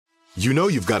You know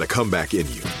you've got a comeback in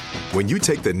you. When you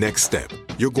take the next step,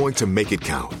 you're going to make it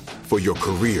count. For your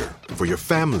career, for your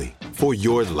family, for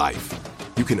your life.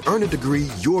 You can earn a degree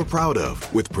you're proud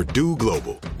of with Purdue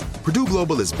Global. Purdue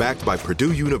Global is backed by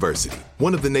Purdue University,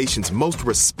 one of the nation's most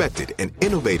respected and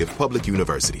innovative public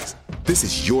universities. This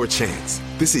is your chance.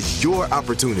 This is your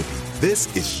opportunity.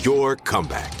 This is your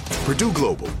comeback. Purdue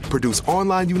Global, Purdue's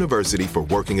online university for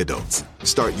working adults.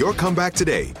 Start your comeback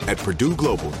today at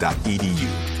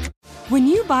purdueglobal.edu. When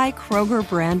you buy Kroger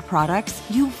brand products,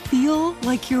 you feel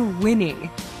like you're winning.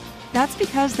 That's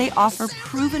because they offer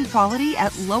proven quality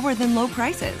at lower than low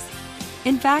prices.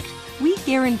 In fact, we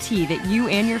guarantee that you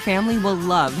and your family will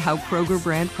love how Kroger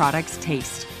brand products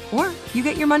taste, or you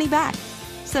get your money back.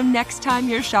 So next time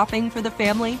you're shopping for the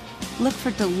family, look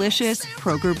for delicious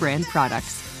Kroger brand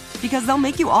products, because they'll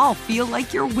make you all feel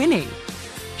like you're winning.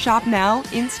 Shop now,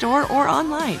 in-store, or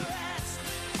online.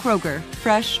 Kroger,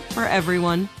 fresh for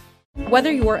everyone.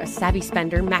 Whether you're a savvy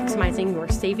spender maximizing your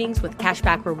savings with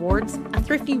cashback rewards, a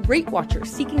thrifty rate watcher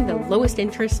seeking the lowest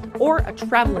interest, or a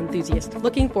travel enthusiast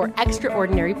looking for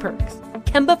extraordinary perks,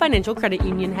 Kemba Financial Credit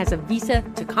Union has a visa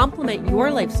to complement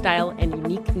your lifestyle and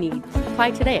unique needs.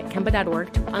 Apply today at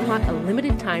Kemba.org to unlock a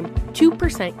limited time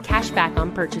 2% cash back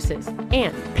on purchases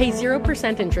and pay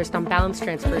 0% interest on balance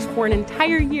transfers for an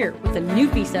entire year with a new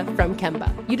visa from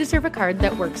Kemba. You deserve a card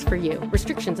that works for you.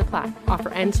 Restrictions apply. Offer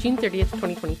ends June 30th,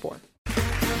 2024.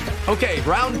 Okay,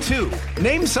 round two.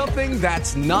 Name something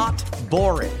that's not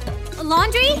boring. A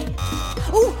laundry?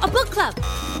 Ooh, a book club.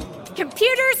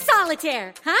 Computer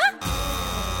solitaire, huh?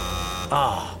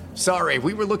 Ah, sorry,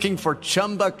 we were looking for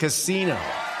Chumba Casino.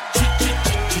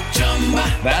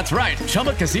 That's right,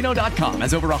 ChumbaCasino.com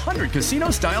has over 100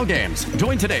 casino-style games.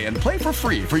 Join today and play for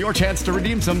free for your chance to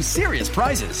redeem some serious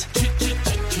prizes.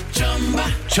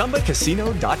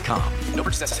 ChumbaCasino.com. No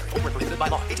purchase necessary. Void where prohibited by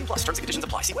law. 18+ terms and conditions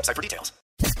apply. See website for details.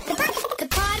 The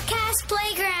Podcast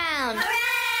Playground. Hooray!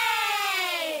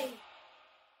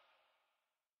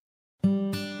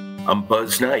 I'm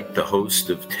Buzz Knight, the host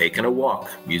of Taking a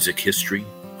Walk, Music History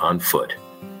on Foot.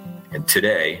 And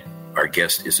today, our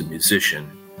guest is a musician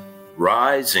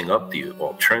rising up the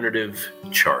alternative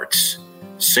charts.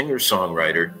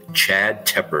 Singer-songwriter Chad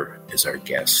Tepper is our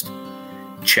guest.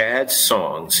 Chad's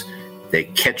songs, they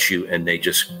catch you and they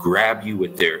just grab you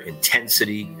with their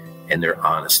intensity and their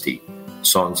honesty.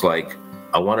 Songs like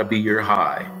I Want to Be Your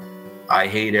High, I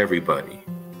Hate Everybody,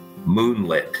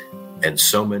 Moonlit, and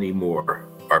so many more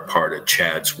are part of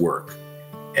Chad's work.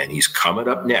 And he's coming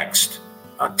up next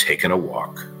on Taking a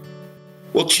Walk.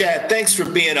 Well, Chad, thanks for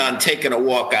being on Taking a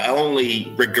Walk. I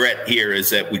only regret here is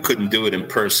that we couldn't do it in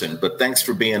person, but thanks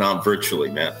for being on virtually,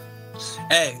 man.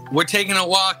 Hey, we're taking a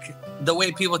walk the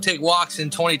way people take walks in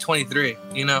 2023,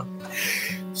 you know?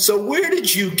 So where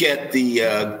did you get the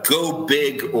go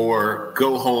big or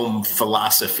go home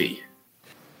philosophy?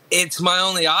 It's my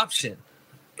only option.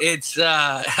 It's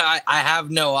I have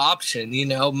no option. You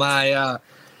know, my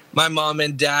mom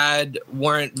and dad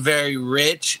weren't very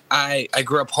rich. I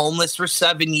grew up homeless for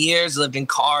 7 years, lived in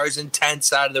cars and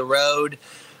tents out of the road.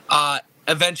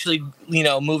 Eventually, you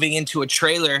know, moving into a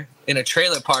trailer in a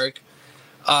trailer park.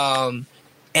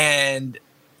 And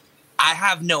I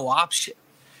have no option.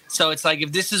 So it's like,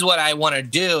 if this is what I want to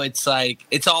do, it's like,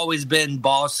 it's always been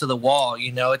balls to the wall.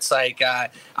 You know, it's like, I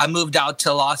moved out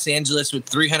to Los Angeles with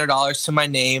 $300 to my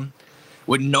name,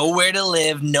 with nowhere to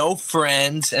live, no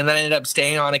friends. And then I ended up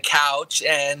staying on a couch,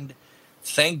 and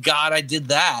thank God I did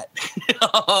that.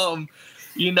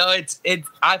 You know,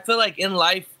 I feel like in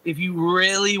life, if you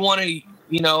really want to,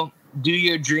 you know, do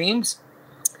your dreams,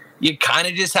 you kind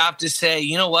of just have to say,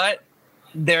 you know what?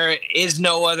 There is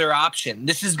no other option.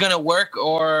 This is going to work,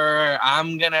 or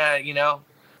I'm going to, you know,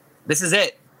 this is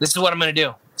it. This is what I'm going to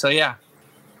do. So, yeah.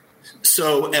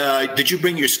 So did you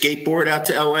bring your skateboard out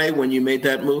to L.A. when you made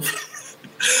that move?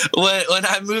 When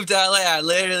I moved to L.A., I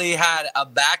literally had a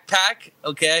backpack,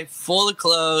 okay, full of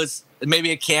clothes,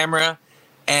 maybe a camera,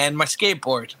 and my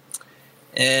skateboard.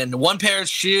 And one pair of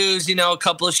shoes, you know, a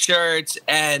couple of shirts.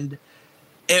 And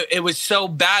it was so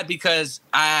bad because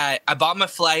I bought my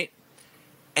flight.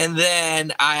 And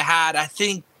then I had, I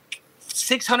think,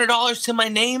 $600 to my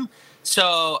name.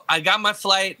 So I got my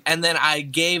flight, and then I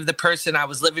gave the person I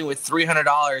was living with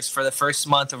 $300 for the first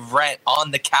month of rent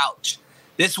on the couch.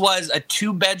 This was a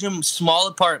 2-bedroom small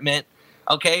apartment,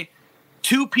 okay?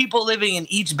 2 people living in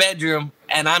each bedroom,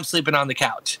 and I'm sleeping on the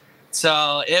couch.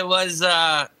 So it was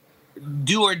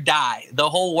do or die. The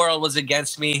whole world was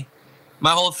against me.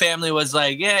 My whole family was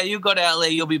like, yeah, you go to LA,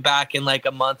 you'll be back in like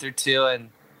a month or two, and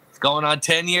going on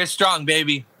 10 years strong,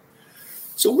 baby.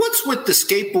 So what's with the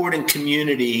skateboarding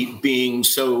community being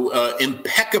so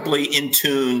impeccably in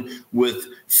tune with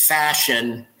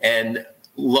fashion and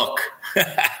look?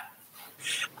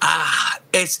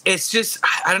 It's just,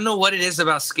 I don't know what it is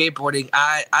about skateboarding.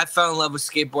 I fell in love with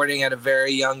skateboarding at a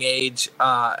very young age.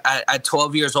 At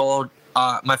 12 years old,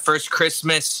 my first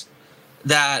Christmas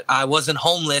that I wasn't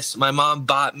homeless, my mom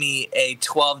bought me a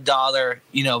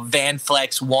 $12, Van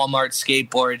Flex Walmart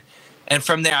skateboard. And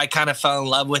from there, I kind of fell in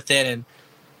love with it. And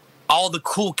all the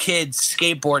cool kids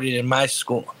skateboarded in my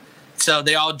school. So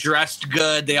they all dressed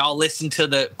good. They all listened to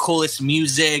the coolest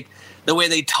music, the way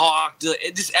they talked.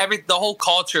 The whole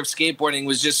culture of skateboarding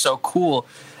was just so cool.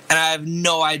 And I have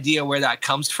no idea where that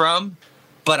comes from,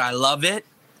 but I love it.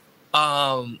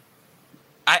 I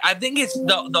think it's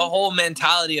the whole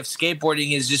mentality of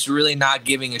skateboarding is just really not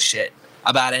giving a shit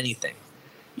about anything.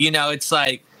 It's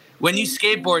like when you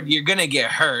skateboard, you're going to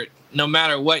get hurt no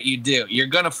matter what you do. You're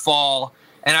going to fall.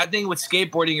 And I think with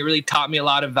skateboarding, it really taught me a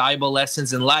lot of valuable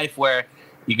lessons in life where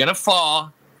you're going to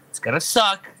fall. It's going to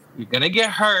suck. You're going to get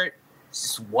hurt.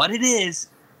 It's what it is.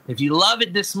 If you love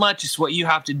it this much, it's what you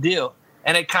have to do.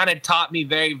 And it kind of taught me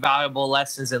very valuable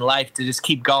lessons in life to just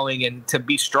keep going and to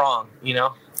be strong,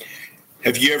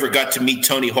 Have you ever got to meet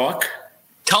Tony Hawk?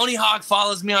 Tony Hawk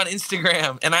follows me on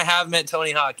Instagram, and I have met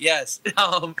Tony Hawk, yes.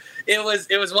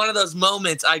 It was one of those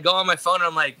moments. I go on my phone, and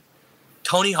I'm like,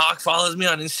 Tony Hawk follows me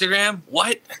on Instagram?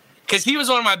 What? Because he was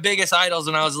one of my biggest idols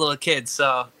when I was a little kid.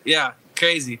 So, yeah,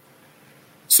 crazy.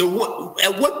 So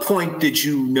at what point did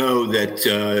you know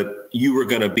that you were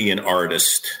going to be an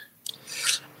artist?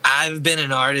 I've been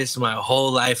an artist my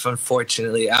whole life,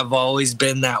 unfortunately. I've always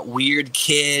been that weird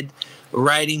kid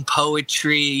writing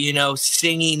poetry,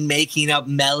 singing, making up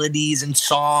melodies and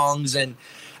songs. And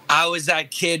I was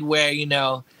that kid where,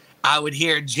 I would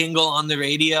hear a jingle on the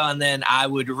radio and then I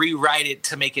would rewrite it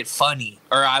to make it funny,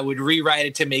 or I would rewrite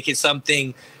it to make it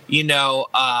something,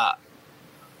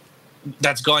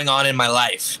 that's going on in my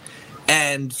life.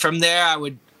 And from there,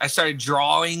 I started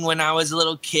drawing when I was a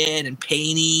little kid and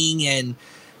painting and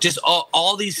just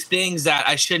all these things that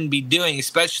I shouldn't be doing,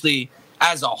 especially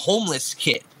as a homeless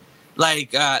kid.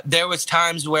 Like there was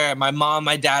times where my mom,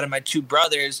 my dad, and my two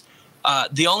brothers,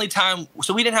 the only time,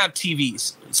 so we didn't have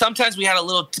TVs. Sometimes we had a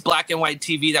little black and white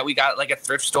TV that we got at like a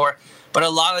thrift store. But a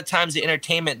lot of the times the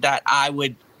entertainment that I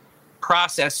would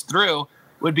process through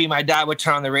would be my dad would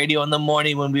turn on the radio in the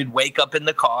morning when we'd wake up in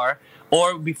the car,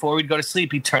 or before we'd go to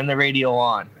sleep, he'd turn the radio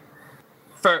on.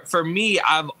 For me,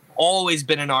 I've always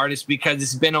been an artist because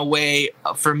it's been a way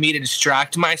for me to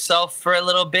distract myself for a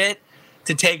little bit,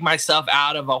 to take myself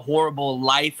out of a horrible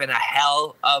life and a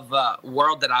hell of a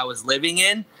world that I was living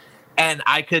in. And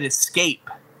I could escape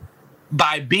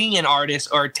by being an artist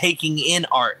or taking in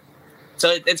art.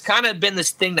 So it's kind of been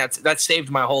this thing that saved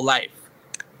my whole life.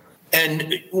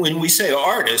 And when we say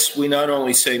artist, we not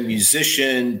only say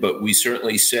musician, but we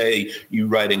certainly say you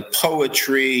writing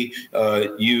poetry,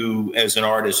 you as an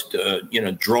artist,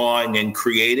 drawing and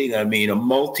creating. I mean, a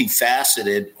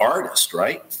multifaceted artist,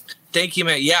 right? Thank you,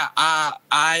 man. Yeah,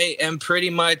 I am pretty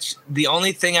much the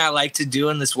only thing I like to do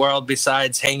in this world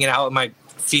besides hanging out with my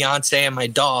fiance and my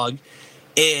dog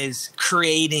is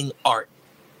creating art.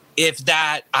 If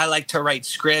that, I like to write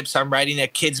scripts. I'm writing a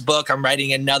kid's book. I'm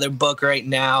writing another book right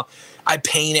now. I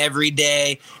paint every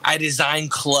day. I design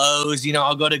clothes.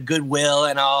 I'll go to Goodwill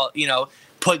and I'll,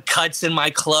 put cuts in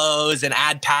my clothes and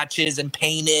add patches and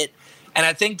paint it. And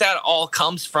I think that all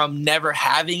comes from never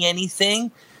having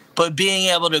anything, but being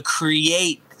able to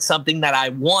create something that I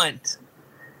want.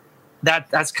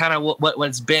 That's kind of what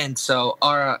it's been. So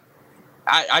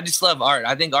I just love art.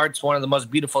 I think art's one of the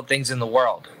most beautiful things in the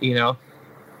world,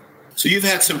 So you've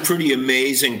had some pretty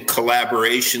amazing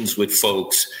collaborations with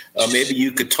folks. Maybe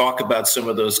you could talk about some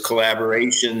of those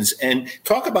collaborations and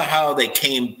talk about how they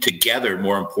came together,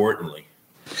 more importantly.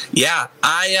 Yeah,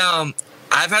 I've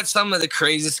had some of the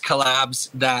craziest collabs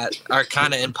that are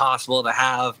kind of impossible to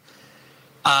have.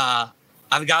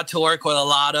 I've got to work with a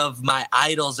lot of my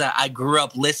idols that I grew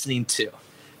up listening to.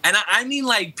 And I mean,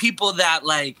 like, people that,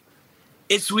 like,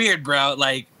 it's weird, bro.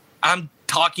 Like, I'm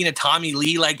talking to Tommy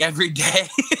Lee like every day.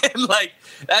 And like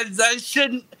that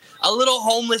shouldn't, a little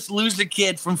homeless loser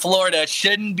kid from Florida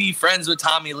shouldn't be friends with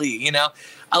Tommy Lee,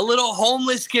 a little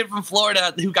homeless kid from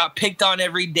Florida who got picked on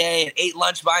every day and ate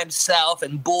lunch by himself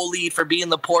and bullied for being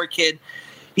the poor kid.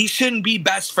 He shouldn't be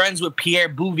best friends with Pierre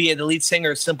Bouvier, the lead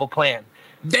singer of Simple Plan.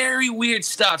 Very weird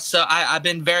stuff. So I've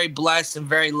been very blessed and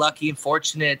very lucky and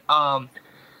fortunate.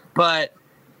 But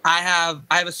I have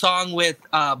a song with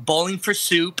Bowling for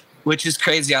Soup, which is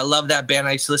crazy. I love that band.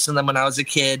 I used to listen to them when I was a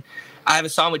kid. I have a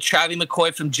song with Travie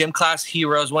McCoy from Gym Class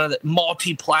Heroes, one of the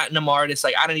multi-platinum artists.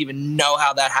 Like, I don't even know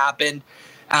how that happened.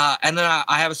 And then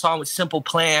I have a song with Simple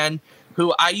Plan,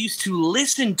 who I used to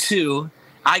listen to.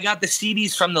 I got the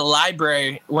CDs from the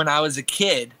library when I was a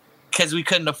kid because we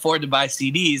couldn't afford to buy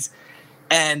CDs.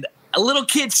 And a little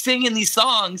kid singing these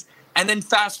songs. And then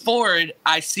fast forward,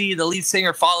 I see the lead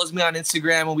singer follows me on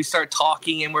Instagram and we start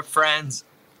talking and we're friends.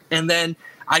 And then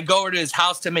I go over to his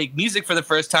house to make music for the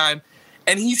first time.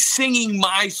 And he's singing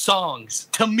my songs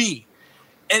to me.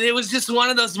 And it was just one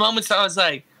of those moments I was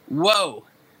like, whoa,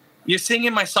 you're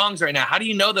singing my songs right now. How do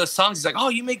you know those songs? He's like, oh,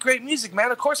 you make great music,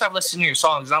 man. Of course I've listened to your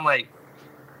songs. And I'm like,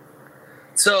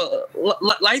 so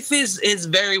life is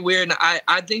very weird. And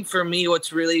I think for me,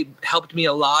 what's really helped me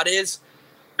a lot is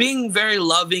being very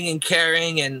loving and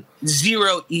caring and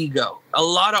zero ego. A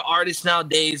lot of artists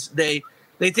nowadays, they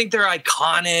think they're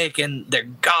iconic and they're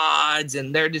gods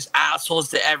and they're just assholes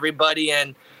to everybody.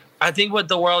 And I think what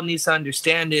the world needs to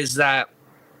understand is that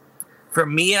for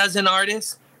me as an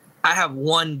artist, I have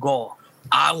one goal.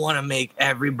 I want to make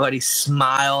everybody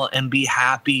smile and be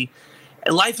happy.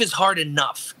 Life is hard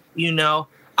enough, you know?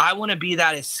 I want to be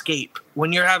that escape.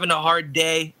 When you're having a hard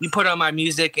day, you put on my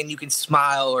music and you can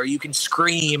smile or you can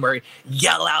scream or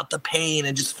yell out the pain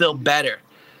and just feel better.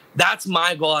 That's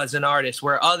my goal as an artist,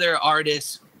 where other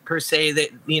artists per se that,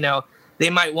 you know, they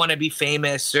might want to be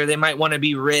famous or they might want to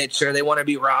be rich or they want to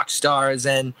be rock stars.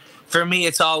 And for me,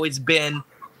 it's always been,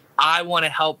 I want to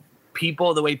help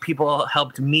people the way people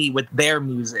helped me with their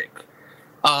music.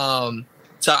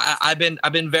 So I've been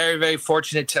very, very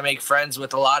fortunate to make friends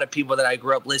with a lot of people that I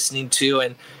grew up listening to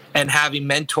and having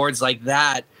mentors like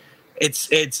that.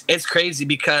 It's crazy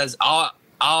because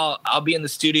I'll be in the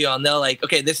studio and they'll like,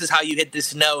 okay, this is how you hit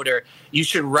this note, or you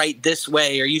should write this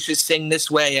way, or you should sing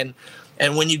this way.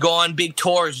 And when you go on big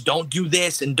tours, don't do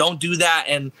this and don't do that.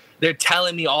 And they're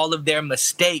telling me all of their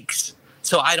mistakes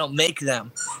so I don't make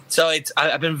them. So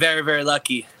I've been very, very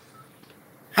lucky.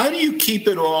 How do you keep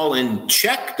it all in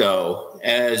check, though,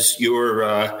 as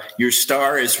your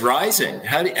star is rising?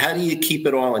 How do you keep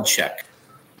it all in check?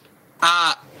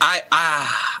 I'll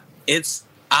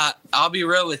be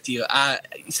real with you.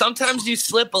 Sometimes you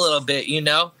slip a little bit, you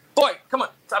know. Boy, come on,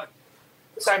 stop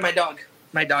it. Sorry, my dog.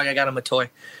 I got him a toy.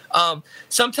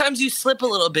 Sometimes you slip a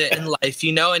little bit in life,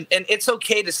 you know, and it's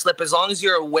okay to slip as long as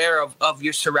you're aware of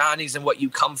your surroundings and what you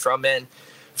come from. And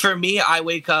for me, I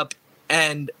wake up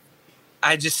and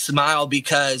I just smile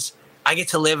because I get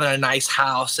to live in a nice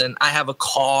house and I have a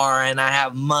car and I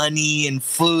have money and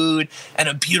food and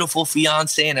a beautiful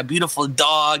fiance and a beautiful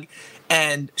dog.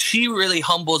 And she really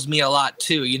humbles me a lot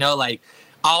too. You know, like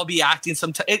I'll be acting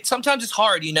sometimes it's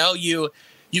hard, you know, you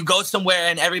go somewhere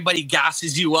and everybody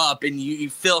gasses you up and you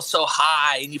feel so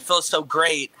high and you feel so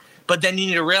great. But then you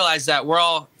need to realize that we're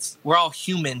all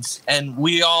humans and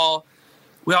we all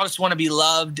just want to be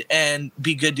loved and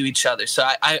be good to each other. So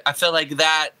I feel like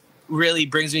that really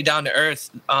brings me down to earth.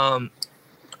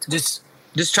 Just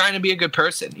trying to be a good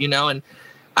person, you know? And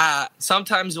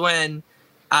sometimes when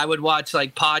I would watch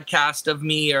like podcasts of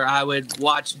me or I would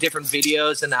watch different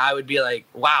videos and I would be like,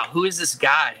 wow, who is this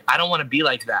guy? I don't want to be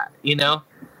like that, you know?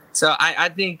 So I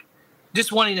think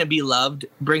just wanting to be loved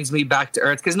brings me back to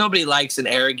earth because nobody likes an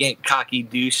arrogant, cocky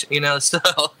douche, you know? So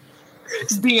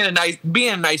just being a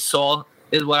nice soul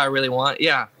is what I really want.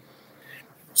 Yeah.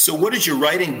 So what is your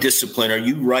writing discipline? Are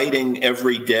you writing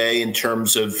every day in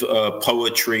terms of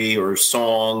poetry or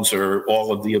songs or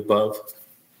all of the above?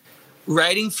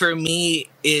 Writing for me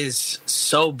is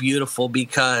so beautiful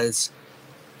because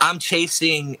I'm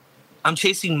chasing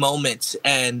moments,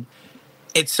 and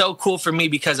it's so cool for me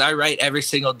because I write every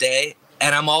single day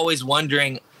and I'm always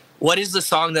wondering, what is the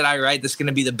song that I write that's going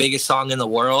to be the biggest song in the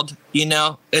world? You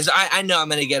know, I know I'm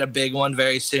going to get a big one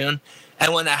very soon.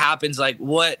 And when that happens, like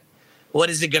what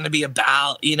is it going to be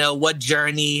about? You know, what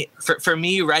journey? For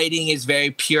me, writing is very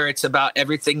pure. It's about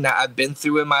everything that I've been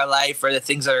through in my life or the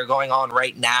things that are going on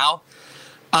right now.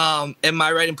 And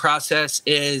my writing process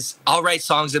is I'll write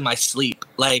songs in my sleep.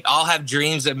 Like I'll have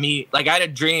dreams of me. Like I had a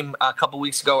dream a couple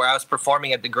weeks ago where I was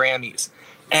performing at the Grammys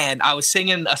and I was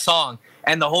singing a song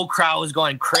and the whole crowd was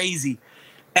going crazy.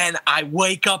 And I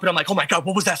wake up and I'm like, oh my God,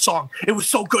 what was that song? It was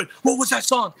so good. What was that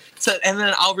song? So, and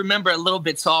then I'll remember a little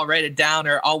bit. So I'll write it down,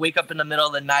 or I'll wake up in the middle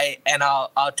of the night and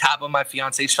I'll tap on my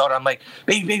fiance's shoulder. I'm like,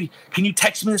 baby, can you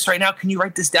text me this right now? Can you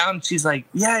write this down? And she's like,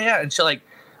 yeah. And she'll like,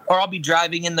 or I'll be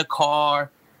driving in the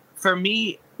car. For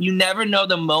me, you never know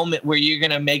the moment where you're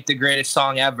going to make the greatest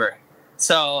song ever.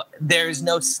 So there's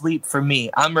no sleep for me.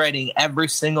 I'm writing every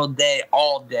single day,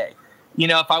 all day. You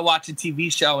know, if I watch a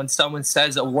TV show and someone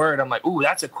says a word, I'm like, ooh,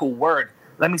 that's a cool word.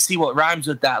 Let me see what rhymes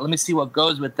with that. Let me see what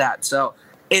goes with that. So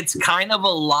it's kind of a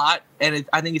lot, and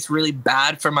I think it's really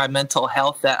bad for my mental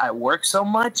health that I work so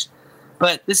much.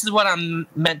 But this is what I'm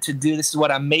meant to do. This is what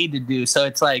I'm made to do. So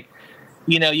it's like,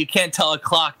 you can't tell a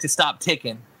clock to stop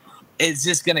ticking. It's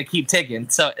just going to keep ticking.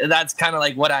 So that's kind of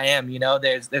like what I am,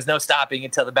 There's no stopping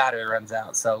until the battery runs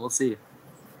out. So we'll see.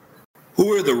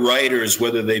 Who are the writers,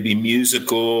 whether they be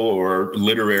musical or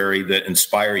literary, that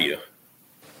inspire you?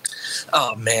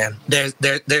 Oh, man.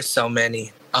 There's so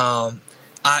many.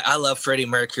 I love Freddie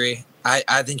Mercury.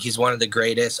 I think he's one of the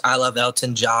greatest. I love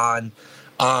Elton John.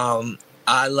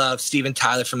 I love Steven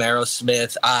Tyler from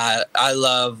Aerosmith. I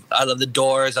love the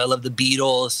Doors. I love the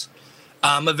Beatles.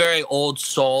 I'm a very old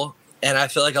soul, and I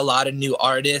feel like a lot of new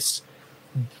artists,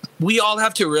 we all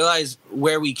have to realize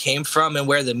where we came from and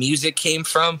where the music came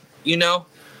from,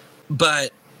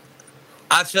 But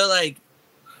I feel like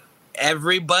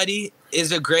everybody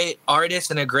is a great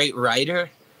artist and a great writer.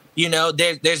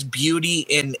 There's beauty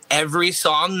in every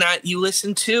song that you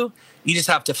listen to. You just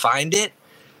have to find it.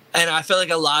 And I feel like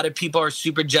a lot of people are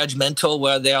super judgmental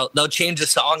where they'll change a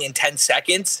song in 10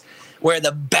 seconds where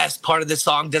the best part of the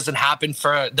song doesn't happen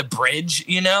for the bridge,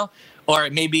 or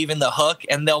maybe even the hook.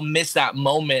 And they'll miss that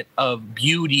moment of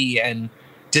beauty and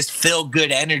just feel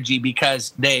good energy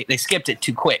because they skipped it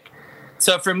too quick.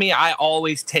 So for me, I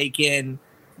always take in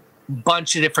a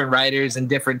bunch of different writers and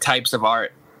different types of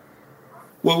art.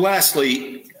 Well,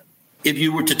 lastly, if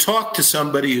you were to talk to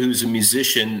somebody who's a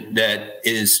musician that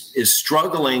is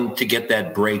struggling to get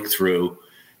that breakthrough,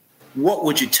 what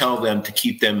would you tell them to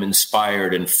keep them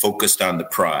inspired and focused on the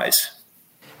prize?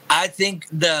 I think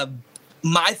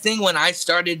my thing when I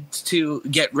started to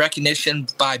get recognition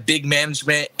by big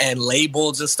management and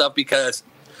labels and stuff, because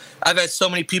I've had so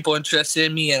many people interested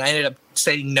in me and I ended up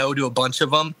saying no to a bunch of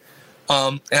them.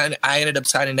 And I ended up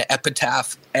signing to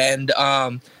Epitaph. And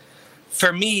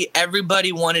for me,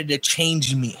 everybody wanted to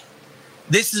change me.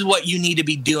 This is what you need to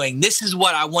be doing. This is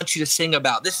what I want you to sing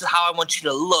about. This is how I want you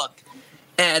to look.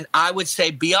 And I would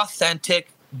say be authentic,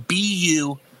 be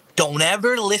you. Don't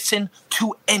ever listen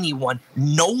to anyone.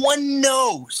 No one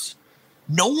knows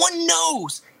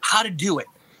how to do it.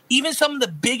 Even some of the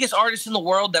biggest artists in the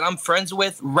world that I'm friends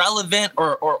with, relevant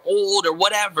or old or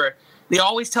whatever, they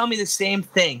always tell me the same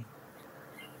thing.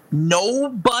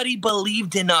 Nobody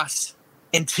believed in us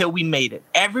until we made it.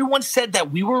 Everyone said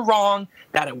that we were wrong,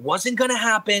 that it wasn't going to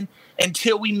happen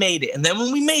until we made it. And then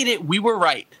when we made it, we were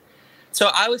right. So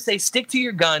I would say stick to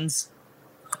your guns.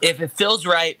 If it feels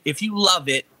right, if you love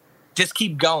it, just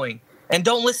keep going. And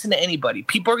don't listen to anybody.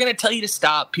 People are going to tell you to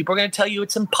stop. People are going to tell you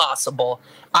it's impossible.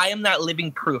 I am that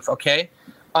living proof, okay?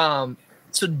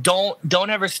 So don't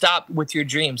ever stop with your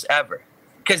dreams, ever.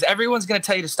 Because everyone's going to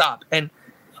tell you to stop. And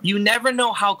you never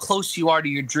know how close you are to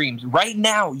your dreams. Right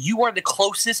now, you are the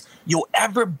closest you'll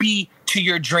ever be to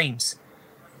your dreams.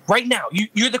 Right now,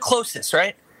 you're the closest,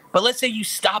 right? But let's say you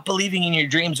stop believing in your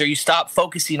dreams or you stop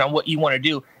focusing on what you want to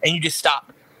do and you just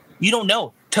stop. You don't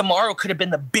know. Tomorrow could have been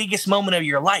the biggest moment of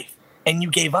your life and you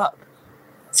gave up.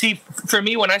 See, for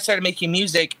me, when I started making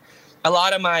music, a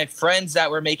lot of my friends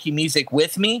that were making music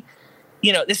with me,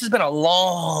 this has been a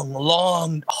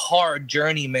long, hard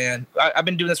journey, man. I've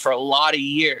been doing this for a lot of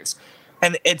years.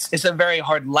 And it's a very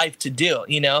hard life to do,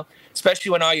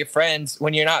 especially when all your friends,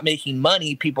 when you're not making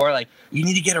money, people are like, you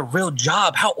need to get a real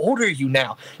job. How old are you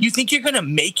now? You think you're going to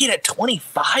make it at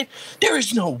 25? There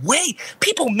is no way.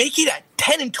 People make it at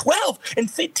 10 and 12 and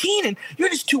 15 and you're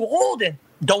just too old. And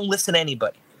don't listen to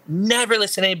anybody. Never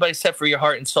listen to anybody except for your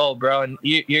heart and soul, bro. And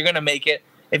you're going to make it.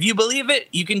 If you believe it,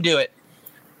 you can do it.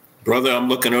 Brother, I'm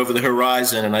looking over the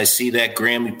horizon and I see that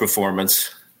Grammy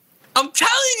performance. I'm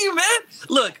telling you, man.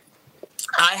 Look,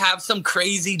 I have some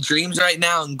crazy dreams right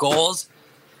now and goals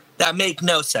that make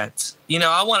no sense.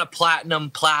 I want a platinum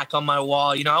plaque on my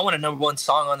wall. I want a #1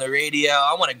 song on the radio.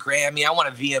 I want a Grammy. I want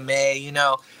a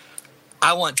VMA.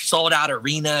 I want sold out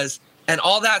arenas. And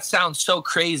all that sounds so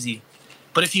crazy.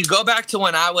 But if you go back to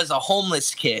when I was a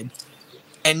homeless kid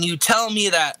and you tell me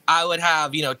that I would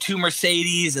have, 2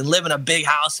 Mercedes and live in a big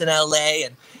house in LA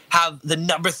and have the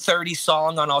number 30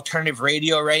 song on alternative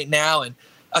radio right now and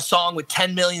a song with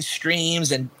 10 million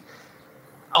streams and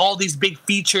all these big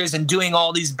features and doing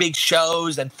all these big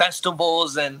shows and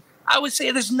festivals, and I would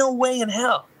say there's no way in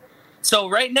hell. So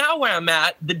right now where I'm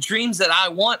at, the dreams that I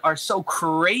want are so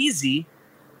crazy,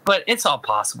 but it's all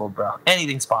possible, bro.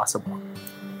 Anything's possible.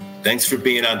 Thanks for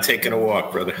being on Taking a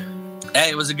Walk, brother.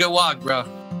 Hey, it was a good walk, bro.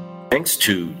 Thanks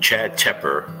to Chad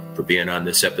Tepper for being on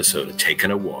this episode of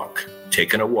Taking a Walk.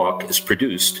 Taking a Walk is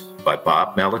produced by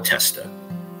Bob Malatesta.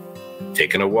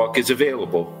 Taking a Walk is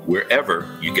available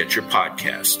wherever you get your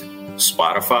podcast.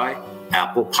 Spotify,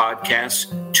 Apple Podcasts,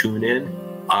 TuneIn,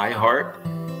 iHeart,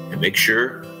 And make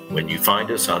sure when you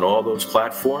find us on all those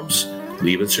platforms,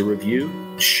 leave us a review,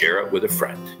 share it with a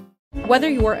friend. Whether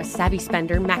you're a savvy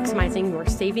spender maximizing your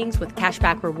savings with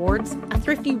cashback rewards, a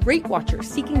thrifty rate watcher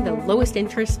seeking the lowest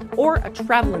interest, or a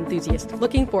travel enthusiast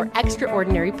looking for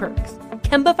extraordinary perks,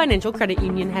 Kemba Financial Credit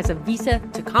Union has a visa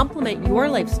to complement your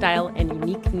lifestyle and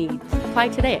unique needs. Apply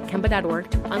today at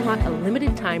Kemba.org to unlock a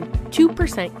limited time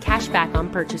 2% cash back on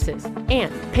purchases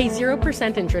and pay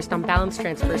 0% interest on balance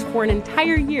transfers for an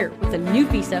entire year with a new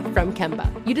visa from Kemba.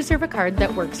 You deserve a card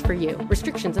that works for you.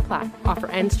 Restrictions apply. Offer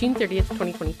ends June 30th,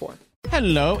 2024.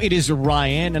 Hello, it is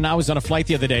Ryan, and I was on a flight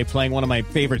the other day playing one of my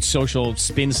favorite social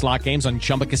spin slot games on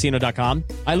ChumbaCasino.com.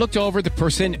 I looked over at the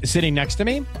person sitting next to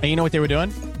me, and you know what they were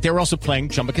doing? They were also playing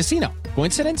Chumba Casino.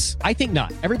 Coincidence? I think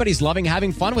not. Everybody's loving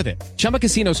having fun with it. Chumba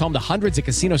Casino is home to hundreds of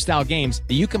casino-style games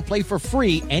that you can play for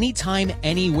free anytime,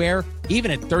 anywhere, even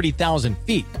at 30,000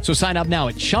 feet. So sign up now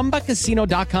at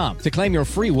ChumbaCasino.com to claim your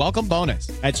free welcome bonus.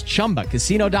 That's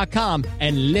ChumbaCasino.com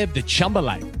and live the Chumba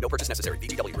life. No purchase necessary.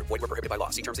 VGW. Void where prohibited by law.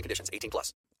 See terms and conditions.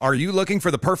 18+. Are you looking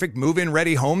for the perfect move-in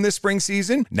ready home this spring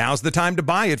season? Now's the time to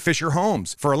buy at Fisher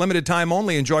Homes. For a limited time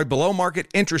only, enjoy below-market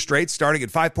interest rates starting at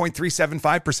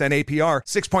 5.375% APR,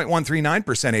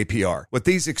 6.139% APR. With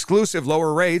these exclusive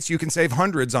lower rates, you can save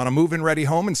hundreds on a move-in ready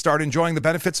home and start enjoying the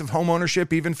benefits of home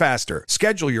ownership even faster.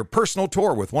 Schedule your personal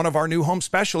tour with one of our new home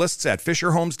specialists at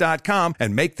FisherHomes.com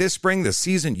and make this spring the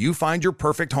season you find your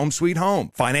perfect home sweet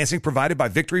home. Financing provided by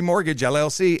Victory Mortgage,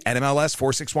 LLC, NMLS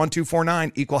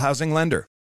 461249, Equal Housing Lender.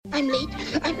 I'm late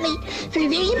for a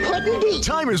very important date.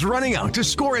 Time is running out to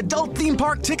score adult theme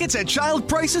park tickets at child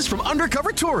prices from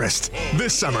Undercover Tourist.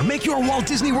 This summer, make your Walt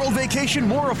Disney World vacation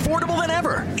more affordable than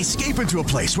ever. Escape into a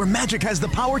place where magic has the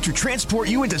power to transport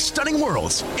you into stunning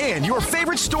worlds and your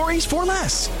favorite stories for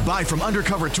less. Buy from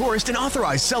Undercover Tourist, an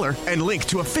authorized seller, and link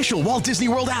to official Walt Disney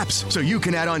World apps so you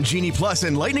can add on Genie Plus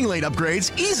and Lightning Lane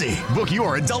upgrades easy. Book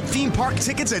your adult theme park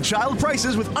tickets at child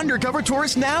prices with Undercover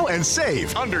Tourist now and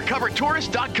save.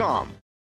 UndercoverTourist.com.